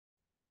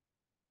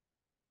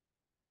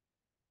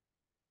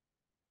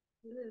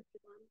Hello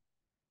everyone,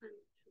 I'm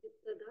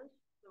Sudipta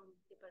from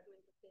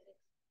Department of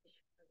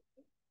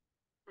Physics,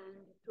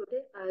 and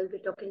today I will be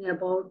talking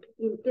about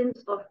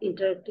imprints of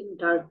interacting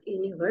dark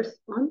universe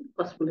on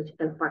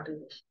cosmological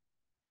perturbation.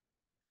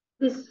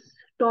 This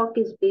talk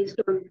is based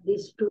on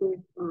these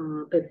two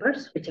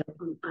papers which are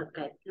on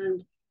arXiv,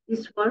 and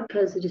this work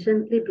has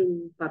recently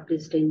been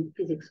published in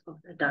Physics of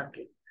the Dark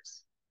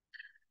Universe.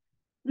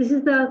 This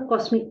is the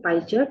cosmic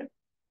pie chart,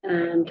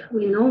 and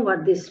we know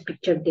what this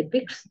picture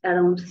depicts.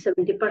 Around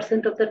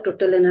 70% of the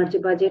total energy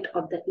budget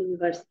of the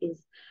universe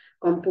is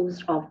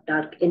composed of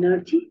dark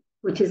energy,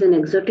 which is an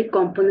exotic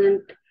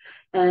component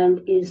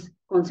and is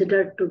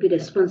considered to be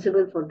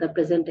responsible for the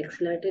present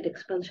accelerated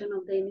expansion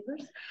of the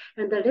universe.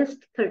 And the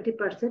rest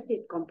 30%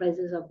 it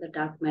comprises of the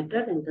dark matter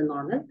and the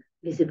normal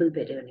visible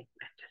baryonic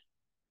matter.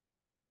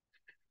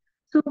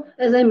 So,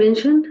 as I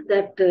mentioned,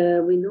 that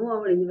we know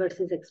our universe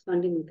is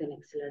expanding with an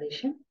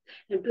acceleration.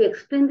 And to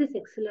explain this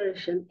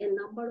acceleration, a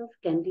number of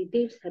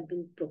candidates have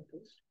been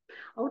proposed.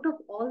 Out of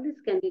all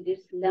these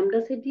candidates,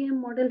 lambda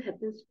CDM model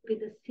happens to be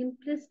the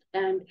simplest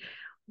and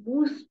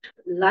most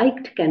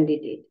liked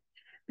candidate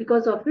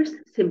because of its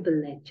simple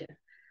nature.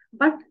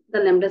 But the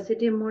lambda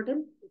CDM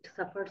model, it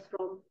suffers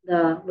from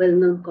the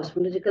well-known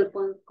cosmological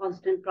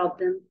constant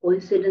problem,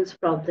 coincidence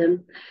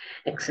problem,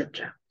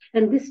 etc.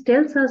 And this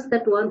tells us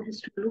that one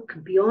has to look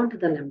beyond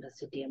the lambda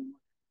CDM model.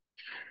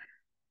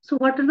 So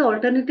what are the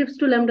alternatives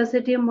to lambda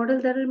CDM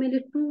model? There are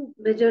mainly two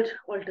major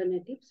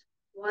alternatives.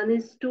 One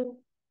is to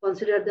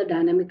consider the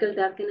dynamical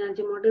dark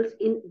energy models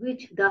in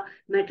which the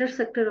matter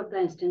sector of the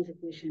Einstein's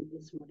equation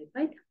is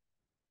modified.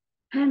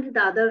 And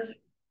the other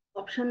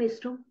option is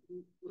to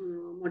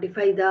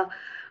modify the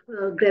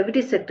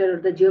gravity sector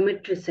or the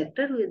geometry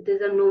sector.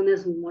 These are known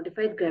as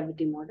modified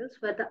gravity models,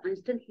 where the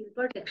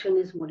Einstein-Hilbert action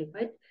is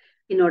modified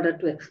in order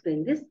to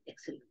explain this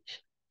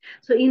acceleration.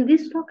 So in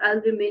this talk,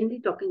 I'll be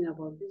mainly talking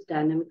about this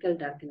dynamical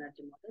dark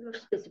energy model, or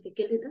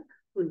specifically the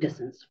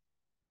quintessence.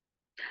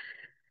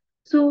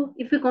 So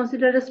if we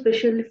consider a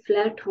specially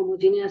flat,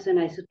 homogeneous, and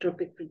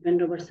isotropic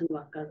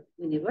Friedmann-Robertson-Walker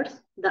universe,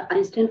 the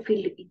Einstein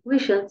field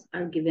equations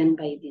are given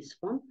by this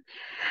form.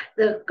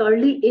 The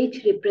curly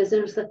H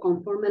represents the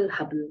conformal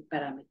Hubble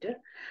parameter.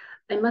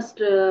 I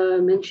must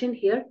mention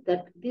here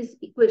that these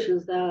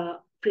equations, the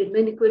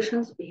Friedmann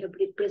equations, we have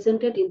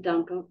represented in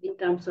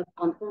terms of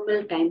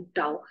conformal time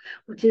tau,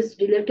 which is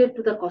related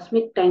to the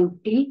cosmic time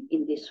t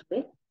in this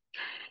way.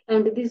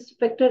 And this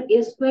factor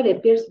a square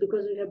appears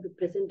because we have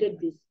represented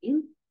this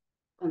in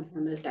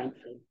conformal time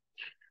frame.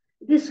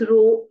 This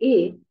rho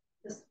A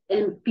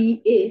and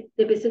PA,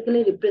 they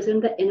basically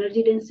represent the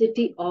energy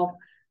density of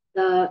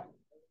the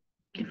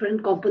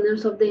different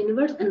components of the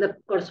universe and the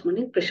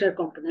corresponding pressure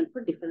component for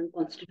different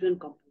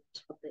constituent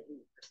components of the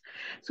universe.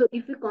 So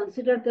if we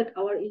consider that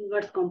our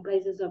universe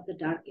comprises of the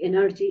dark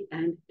energy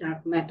and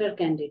dark matter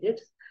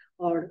candidates,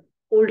 or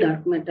cold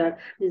dark matter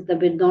is the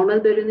normal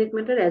baryonic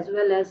matter as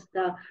well as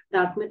the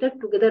dark matter,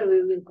 together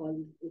we will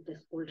call it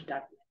as cold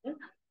dark matter.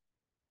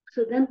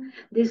 So then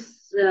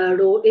this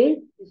rho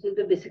A, this will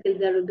be basically,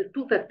 there will be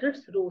two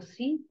factors, rho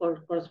C for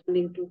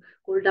corresponding to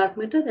cold dark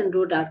matter and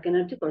rho dark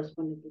energy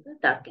corresponding to the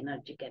dark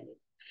energy candidate.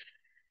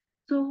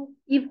 So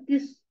if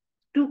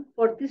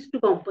for these two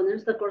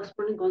components, the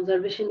corresponding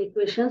conservation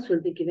equations will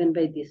be given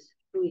by these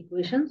two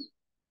equations,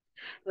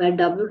 where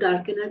W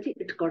dark energy,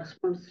 it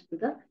corresponds to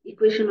the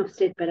equation of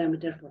state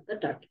parameter for the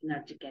dark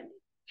energy candidate.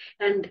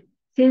 And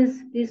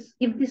since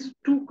if these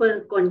two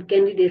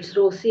candidates,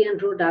 rho C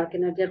and rho dark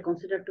energy, are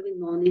considered to be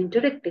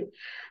non-interacting,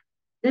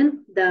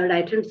 then the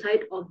right-hand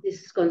side of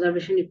this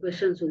conservation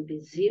equations will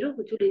be 0,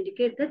 which will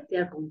indicate that they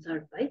are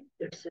conserved by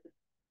itself.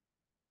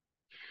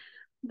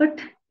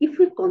 But if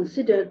we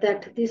consider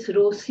that this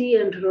rho C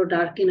and rho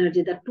dark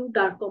energy, the two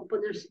dark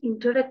components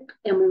interact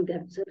among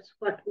themselves,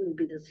 what will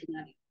be the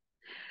scenario?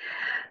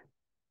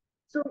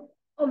 So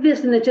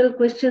obviously, natural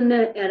question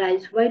may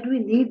arise, why do we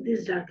need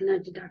this dark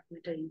energy dark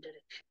matter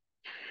interaction?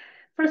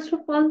 First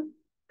of all,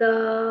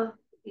 the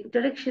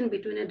interaction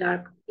between a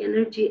dark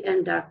energy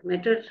and dark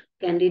matter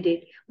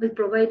candidate will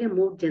provide a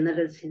more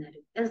general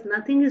scenario. As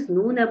nothing is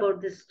known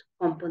about these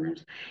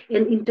components,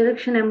 an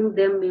interaction among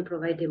them may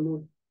provide a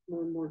more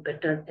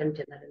better and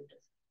general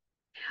result.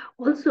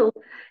 Also,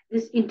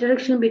 this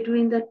interaction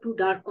between the two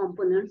dark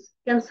components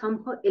can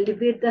somehow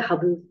elevate the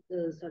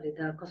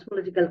the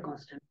cosmological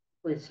constant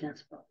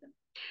coincidence problem.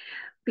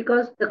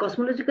 Because the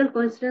cosmological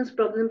coincidence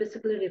problem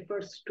basically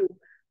refers to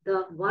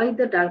why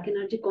the dark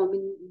energy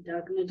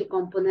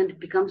component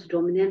becomes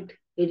dominant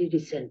very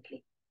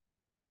recently.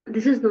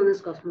 This is known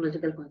as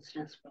cosmological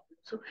coincidence problem.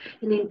 So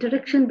an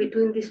interaction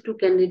between these two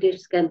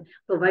candidates can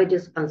provide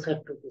us answer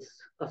to this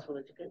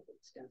cosmological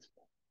coincidence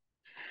problem.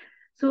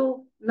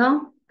 So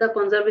now the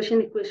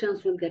conservation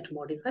equations will get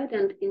modified,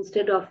 and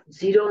instead of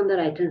 0 on the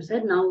right hand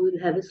side, now we'll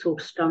have a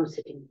source term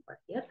sitting over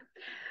here.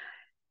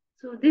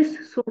 So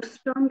this source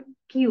term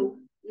Q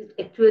is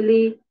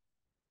actually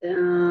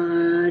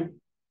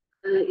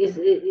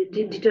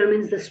it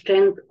determines the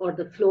strength or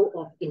the flow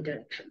of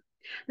interaction.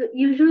 So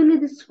usually,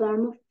 this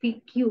form of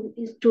PQ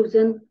is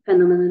chosen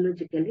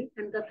phenomenologically,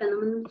 and the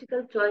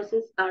phenomenological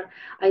choices are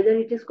either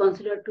it is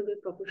considered to be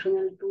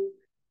proportional to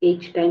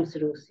H times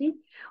rho C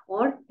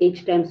or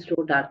H times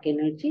rho dark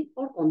energy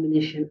or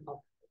combination of.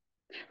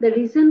 The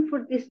reason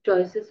for these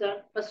choices are,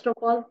 first of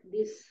all,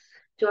 these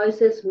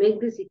choices make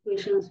these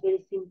equations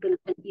very simple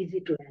and easy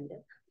to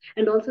handle,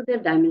 and also they're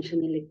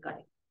dimensionally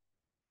correct.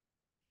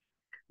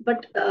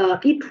 But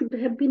it would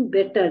have been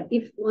better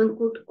if one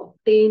could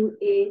obtain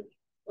a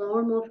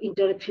form of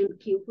interaction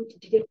Q which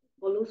directly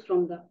follows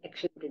from the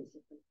action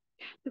principle.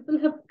 People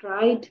have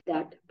tried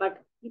that,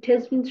 but it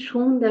has been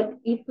shown that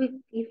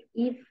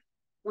if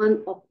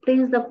one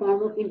obtains the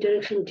form of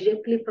interaction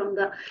directly from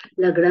the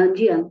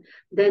Lagrangian,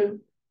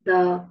 then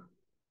the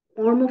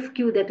form of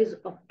Q that is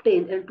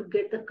obtained, and to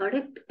get the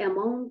correct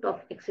amount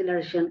of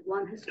acceleration,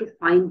 one has to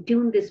fine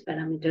tune this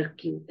parameter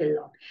Q a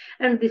lot,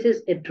 and this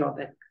is a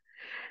drawback.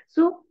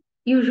 So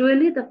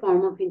usually the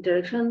form of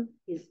interaction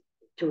is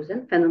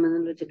chosen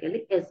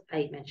phenomenologically, as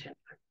I mentioned.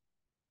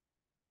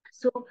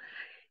 So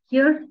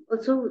here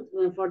also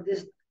for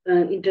this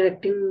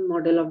interacting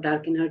model of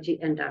dark energy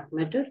and dark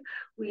matter,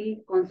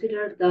 we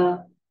consider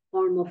the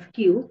form of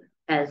Q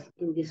as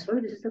in this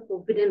one. This is a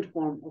covariant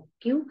form of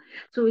Q.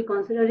 So we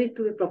consider it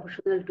to be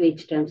proportional to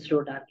H times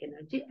rho dark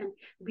energy, and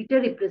beta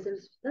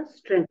represents the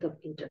strength of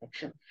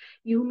interaction.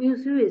 U mu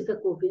u is the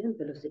covariant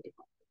velocity.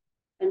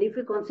 And if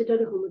we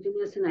consider a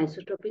homogeneous and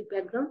isotropic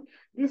background,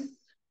 this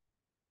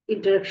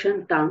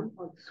interaction term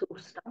or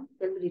source term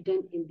can be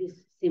written in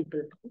this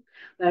simple form,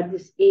 where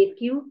this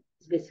AQ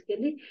is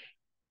basically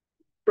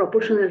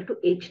proportional to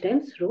H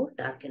times rho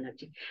dark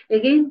energy.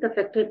 Again, the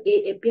factor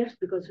A appears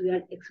because we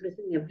are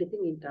expressing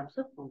everything in terms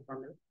of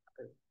conformal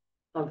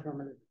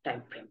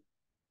time frame.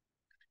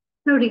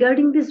 Now,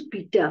 regarding this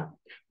beta,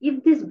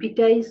 if this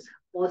beta is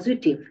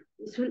positive,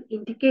 this will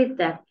indicate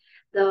that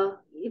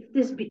if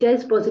this beta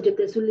is positive,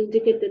 this will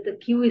indicate that the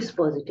Q is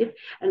positive,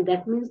 and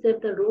that means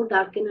that the rho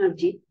dark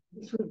energy,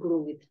 this will grow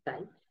with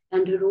time,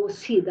 and rho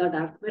C, the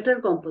dark matter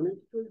component,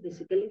 will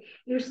basically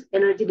its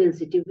energy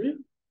density will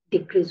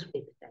decrease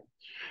with time,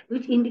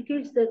 which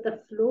indicates that the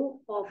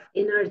flow of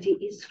energy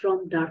is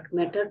from dark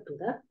matter to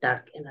the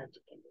dark energy.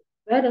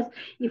 Whereas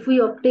if we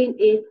obtain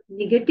a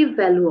negative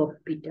value of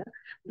beta,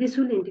 this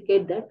will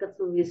indicate that the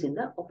flow is in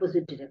the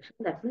opposite direction.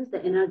 That means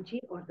the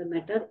energy or the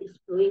matter is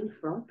flowing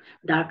from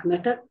dark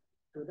matter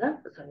to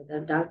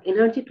the dark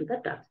energy to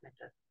the dark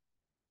matter.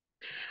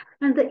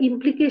 And the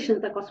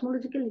implications, the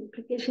cosmological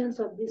implications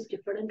of these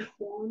different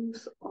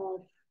forms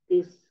of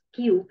this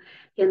Q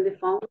can be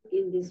found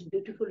in this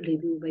beautiful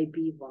review by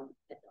B1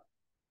 et al.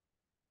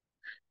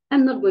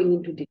 I'm not going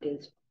into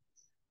details.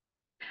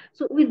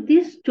 So with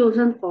this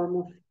chosen form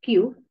of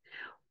Q,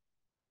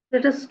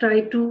 let us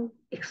try to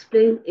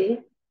explain a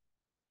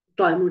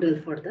toy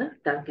model for the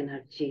dark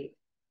energy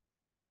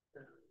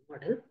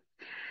model.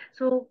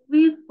 So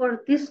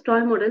for this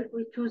toy model,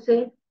 we choose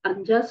a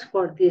unjust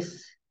for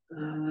this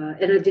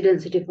energy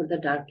density for the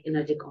dark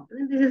energy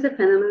component. This is a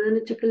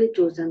phenomenologically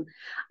chosen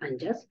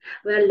unjust,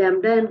 where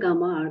lambda and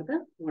gamma are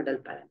the model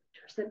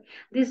parameters. And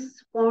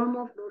this form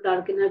of low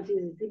dark energy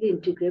is easily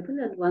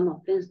integrable, and one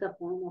obtains the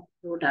form of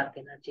low dark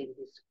energy in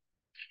this.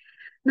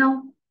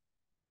 Now,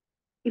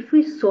 if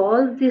we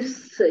solve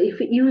this, if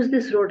we use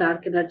this rho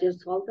dark energy,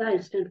 solve the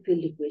instant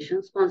field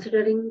equations,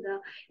 considering the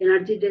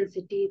energy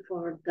density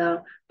for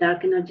the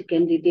dark energy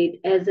candidate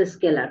as a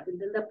scalar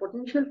field, then the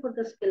potential for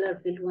the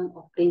scalar field one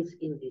obtains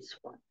in this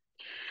form.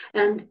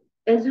 And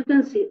as you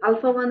can see,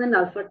 alpha 1 and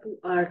alpha 2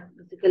 are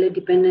basically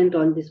dependent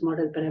on this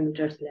model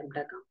parameters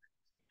lambda gamma.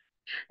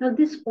 Now,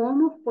 this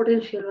form of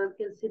potential, one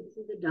can say this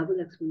is a double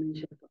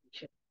exponential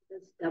potential.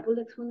 This double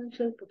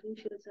exponential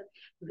potentials are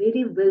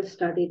very well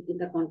studied in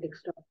the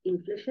context of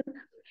inflation.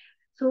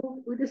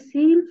 So, with the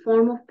same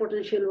form of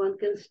potential, one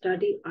can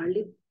study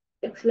early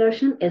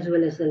acceleration as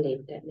well as the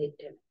late time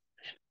acceleration.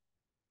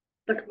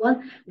 But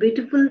one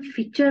beautiful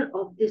feature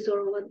of this,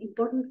 or one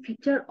important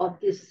feature of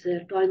this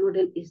toy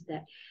model, is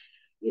that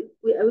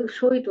I will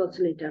show it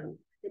also later on.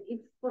 That if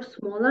for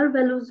smaller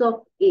values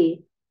of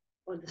A,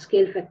 or the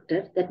scale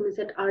factor, that means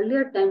at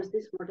earlier times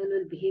this model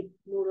will behave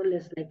more or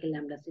less like a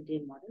lambda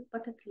CDM model,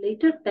 but at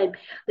later time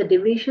the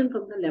deviation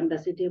from the lambda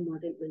CDM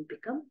model will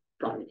become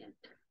prominent.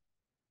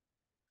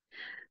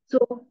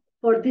 So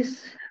for this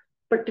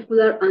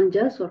particular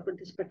unjust, or for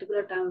this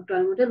particular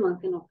toy model, one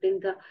can obtain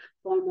the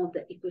form of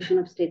the equation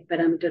of state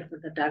parameter for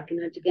the dark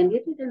energy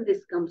candidate, and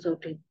this comes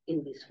out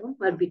in this form,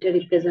 where beta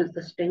represents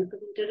the strength of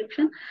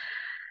interaction.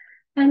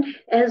 And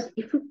as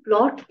if you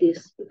plot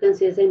this, you can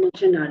see, as I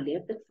mentioned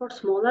earlier, that for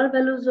smaller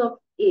values of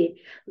A,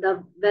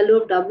 the value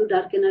of W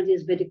dark energy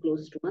is very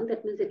close to 1.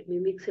 That means it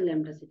mimics a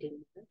lambda CDM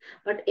model.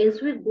 But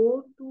as we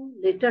go to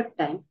later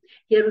time,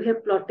 here we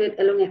have plotted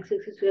along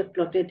x-axis, we have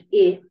plotted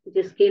A, which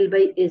is scaled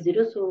by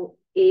A0. So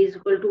A is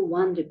equal to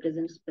 1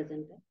 represents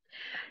present time.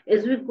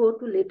 As we go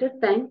to later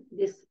time,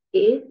 this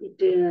A,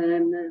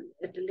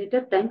 at a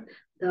later time,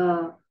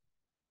 the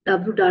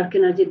W dark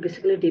energy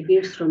basically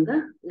deviates from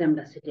the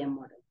lambda CDM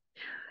model.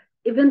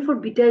 Even for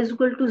beta is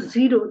equal to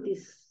 0,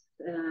 this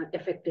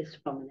effect is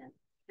prominent.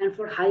 And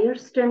for higher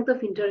strength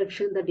of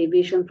interaction, the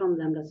deviation from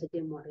lambda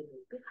CDM model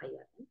will be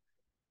higher.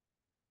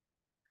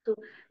 So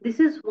this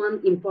is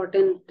one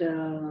important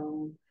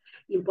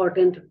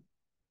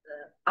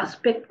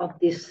aspect of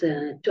this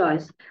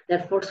choice,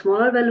 that for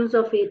smaller values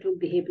of A, it will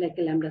behave like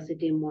a lambda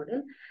CDM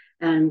model,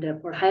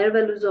 and for higher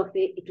values of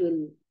A, it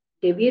will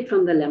deviate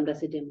from the lambda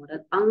CDM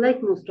model,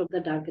 unlike most of the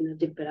dark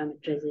energy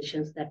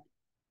parameterizations that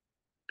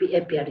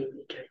appear in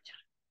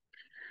literature.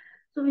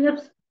 So we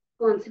have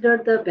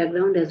considered the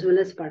background as well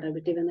as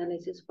perturbative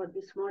analysis for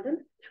this model.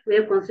 We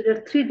have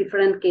considered three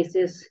different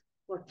cases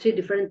for three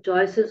different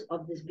choices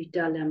of this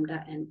beta,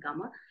 lambda, and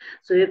gamma.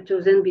 So we have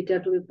chosen beta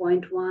to be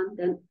 0.1,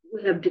 then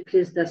we have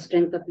decreased the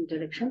strength of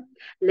interaction.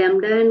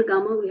 Lambda and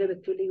gamma, we have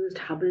actually used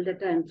Hubble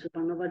data and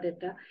supernova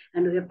data,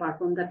 and we have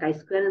performed the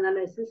chi-square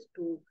analysis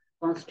to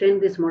constrain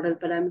these model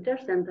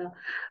parameters, and the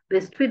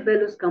best fit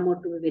values come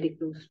out to be very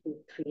close to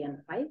 3 and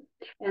 5.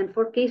 And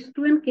for case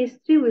 2 and case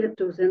 3, we have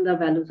chosen the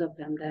values of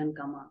lambda and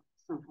gamma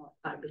somehow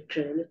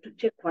arbitrarily to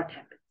check what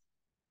happens.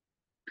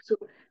 So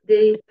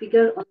the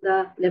figure on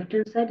the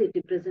left-hand side, it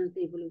represents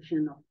the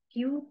evolution of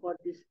Q for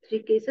these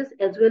three cases,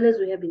 as well as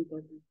we have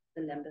incorporated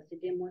the lambda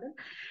CDM model.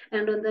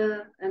 And on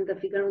the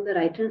figure on the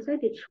right-hand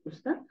side, it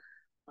shows the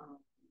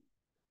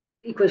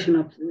equation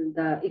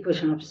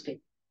of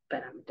state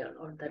parameter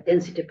or the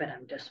density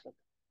parameters.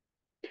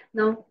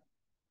 Now,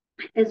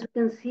 as you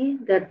can see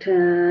that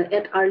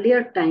at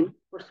earlier time,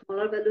 for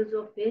smaller values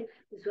of A,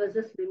 this was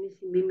just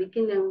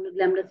mimicking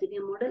lambda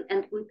CDM model,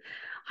 and with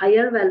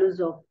higher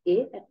values of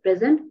A at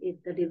present,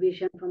 the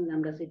deviation from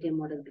lambda CDM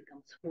model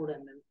becomes more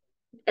and more,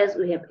 as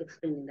we have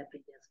explained in the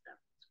previous graph.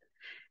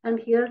 And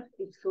here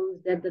it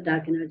shows that the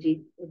dark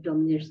energy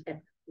dominates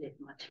at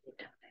much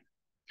later time.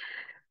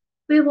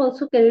 We have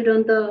also carried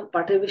on the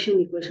perturbation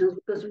equations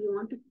because we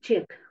want to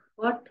check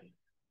what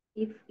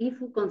if we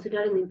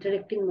consider an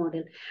interacting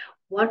model,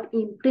 what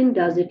imprint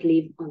does it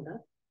leave on the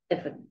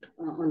effect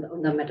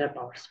on the matter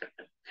power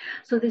spectrum.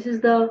 So this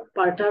is the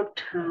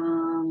perturbed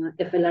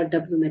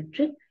FLRW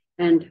metric,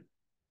 and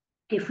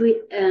if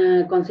we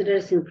consider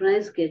a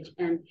synchronized sketch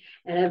and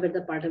arrive at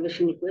the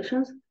perturbation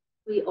equations,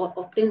 we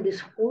obtain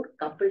these four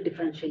coupled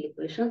differential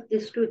equations.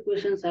 These two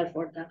equations are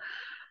for the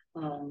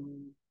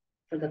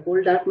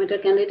cold dark matter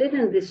candidate,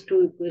 and these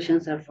two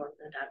equations are for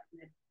the dark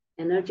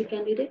energy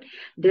candidate.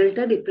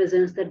 Delta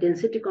represents the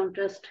density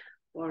contrast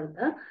for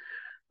the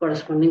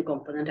corresponding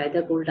component,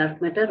 either cold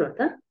dark matter or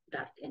the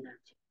dark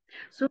energy.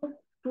 So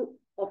to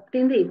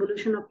obtain the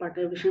evolution of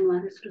perturbation,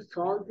 one is to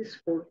solve these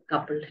four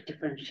coupled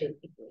differential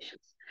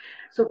equations.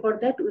 So for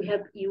that, we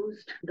have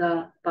used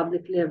the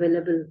publicly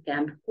available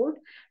CAMP code,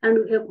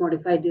 and we have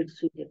modified it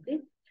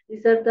suitably.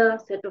 These are the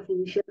set of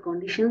initial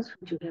conditions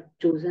which we have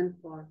chosen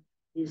for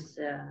this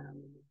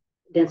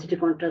density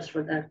contrast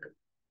for the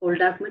cold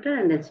dark matter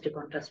and density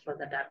contrast for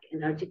the dark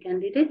energy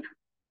candidate.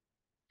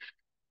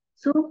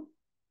 So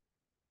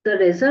the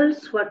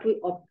results, what we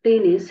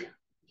obtain is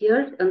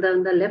here on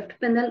the left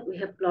panel, we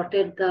have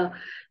plotted the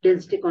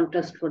density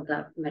contrast for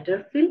the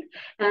matter field,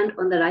 and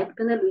on the right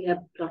panel, we have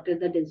plotted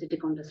the density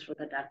contrast for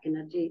the dark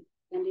energy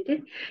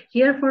candidate.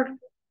 Here, for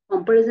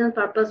comparison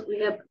purpose, we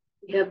have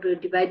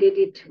divided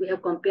it, we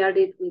have compared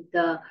it with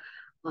the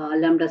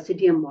lambda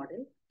CDM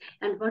model,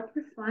 and what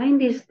we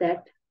find is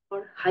that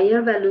for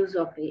higher values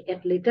of A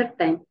at later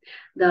time,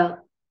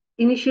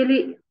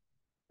 initially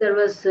there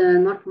was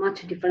not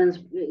much difference.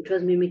 It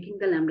was mimicking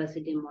the lambda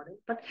CDM model,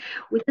 but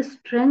with the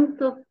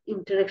strength of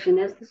interaction,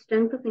 as the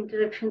strength of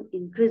interaction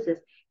increases,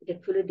 it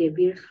actually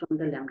deviates from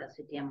the lambda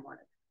CDM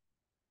model.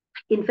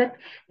 In fact,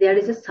 there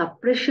is a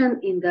suppression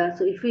in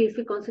so if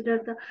we consider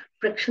the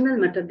fractional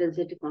matter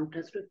density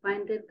contrast, we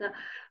find that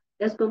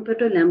as compared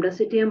to lambda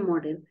CDM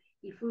model,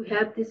 if we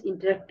have this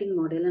interacting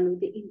model and with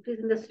the increase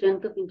in the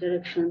strength of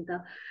interaction,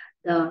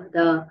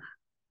 the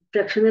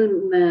fractional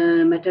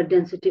matter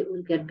density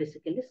will get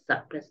basically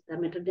suppressed. The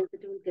matter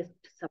density will get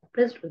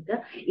suppressed with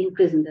the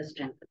increase in the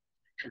strength of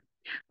interaction.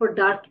 For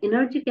dark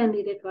energy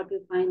candidate, what we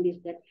find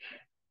is that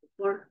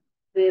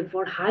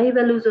for high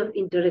values of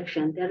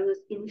interaction, there was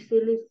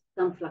initially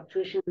some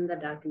fluctuation in the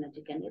dark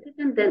energy candidate,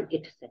 and then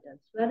it settles.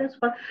 Whereas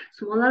for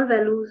smaller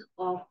values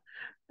of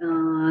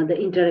the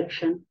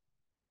interaction,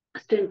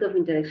 strength of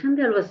interaction,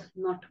 there was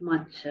not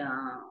much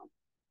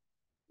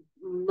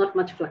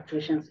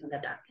fluctuations in the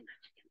dark energy.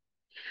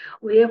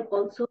 We have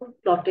also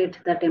plotted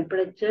the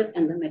temperature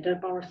and the matter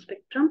power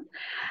spectrum,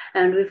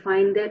 and we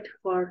find that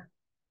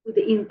with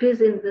the increase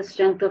in the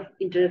strength of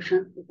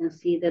interaction, you can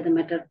see that the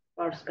matter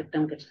power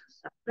spectrum gets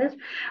suppressed.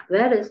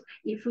 Whereas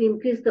if we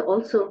increase the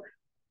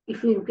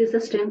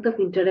strength of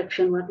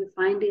interaction, what we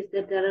find is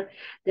that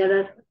there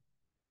are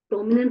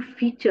prominent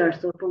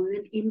features or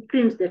prominent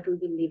imprints that will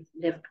be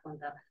left on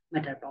the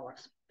matter power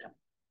spectrum.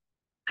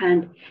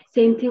 And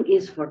same thing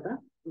is for the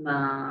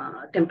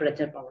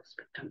temperature power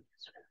spectrum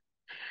as well.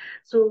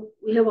 So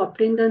we have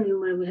obtained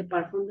we have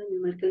performed the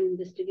numerical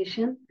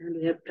investigation, and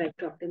we have tried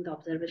to obtain the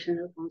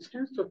observational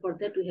constants. So for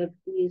that, we have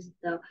used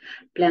the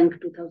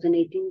Planck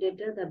 2018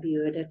 data, the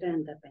BOA data,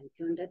 and the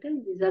Pantheon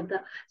data. These are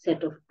the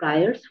set of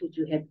priors which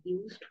we have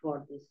used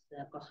for this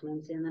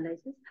cosmology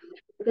analysis.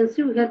 You can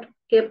see we have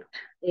kept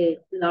a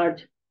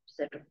large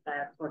set of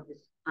priors for this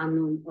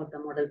unknown or the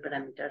model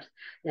parameters,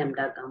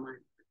 lambda, gamma.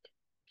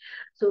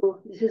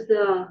 So this is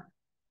the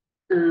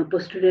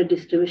posterior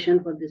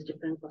distribution for these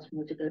different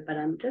cosmological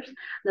parameters.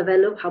 The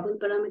value of Hubble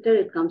parameter,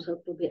 it comes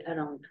out to be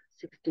around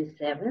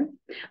 67.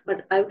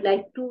 But I would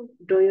like to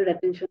draw your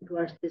attention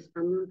towards these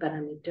unknown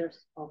parameters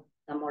of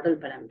the model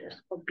parameters.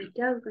 For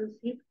beta, you can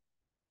see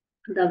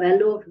the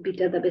value of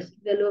beta, the best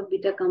value of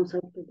beta comes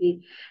out to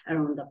be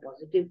around the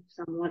positive,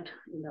 somewhat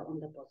on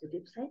the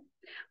positive side.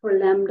 For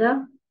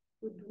lambda,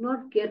 we do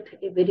not get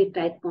a very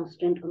tight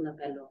constant on the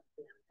value of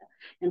lambda.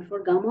 And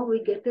for gamma,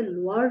 we get a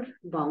lower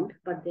bound,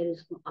 but there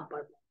is no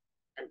upper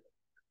bound.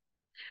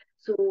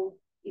 So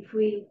if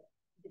we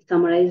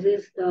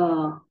summarizes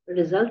the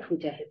result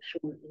which I have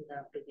shown in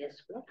the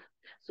previous plot.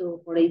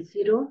 So for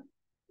H0,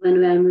 when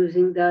we are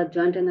using the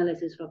joint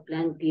analysis for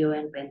Planck, BO,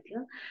 and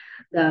Pantheon,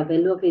 the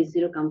value of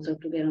H0 comes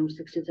out to be around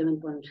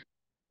 67.66.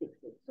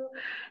 So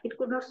it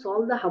could not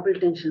solve the Hubble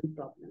tension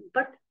problem,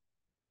 but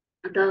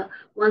the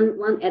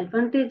one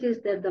advantage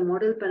is that the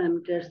model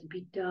parameters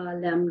beta,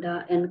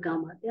 lambda, and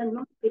gamma, they are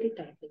not very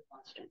tightly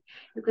constant.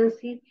 You can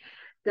see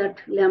that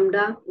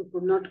lambda, we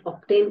could not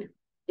obtain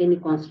any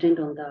constant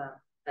on the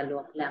value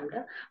of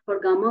lambda.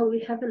 For gamma, we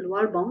have a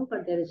lower bound,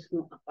 but there is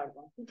no upper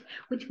bound,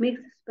 which makes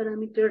these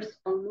parameters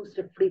almost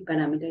a free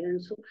parameter.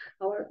 And so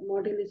our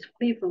model is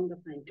free from the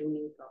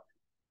fine-tuning problem.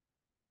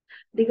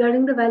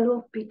 Regarding the value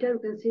of beta, you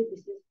can see this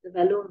is the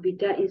value of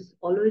beta is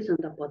always on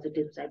the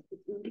positive side. It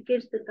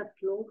indicates that the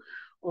flow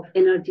of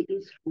energy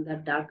is from the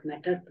dark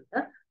matter to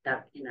the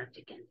dark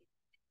energy candidate.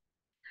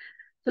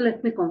 So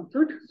let me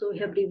conclude. So we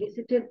have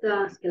revisited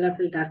the scalar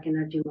field dark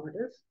energy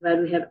models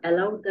where we have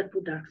allowed the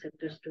two dark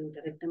sectors to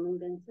interact among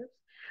themselves.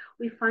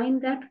 We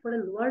find that for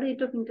a lower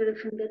rate of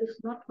interaction, there is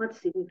not much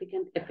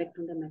significant effect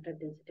on the matter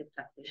density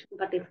fluctuation.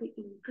 But if we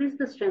increase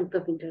the strength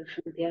of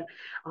interaction, there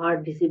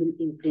are visible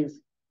imprints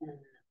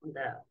on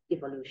the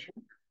evolution.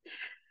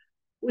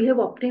 We have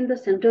obtained the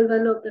central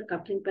value of the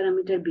coupling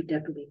parameter beta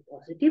to be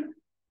positive,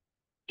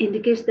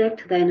 indicates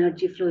that the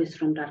energy flow is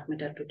from dark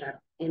matter to dark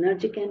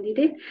energy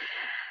candidate.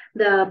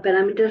 The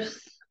parameters,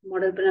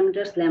 model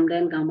parameters lambda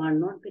and gamma are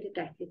not very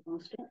tightly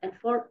constant, and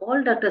for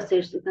all data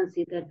sets, you can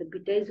see that the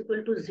beta is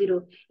equal to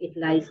 0. It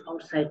lies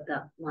outside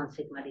the 1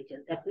 sigma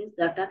region. That means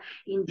data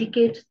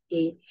indicates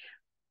a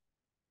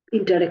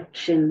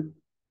interaction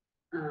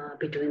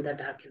between the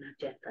dark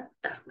energy and the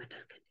dark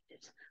matter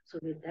candidates. So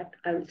with that,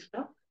 I will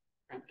stop.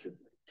 Thank you.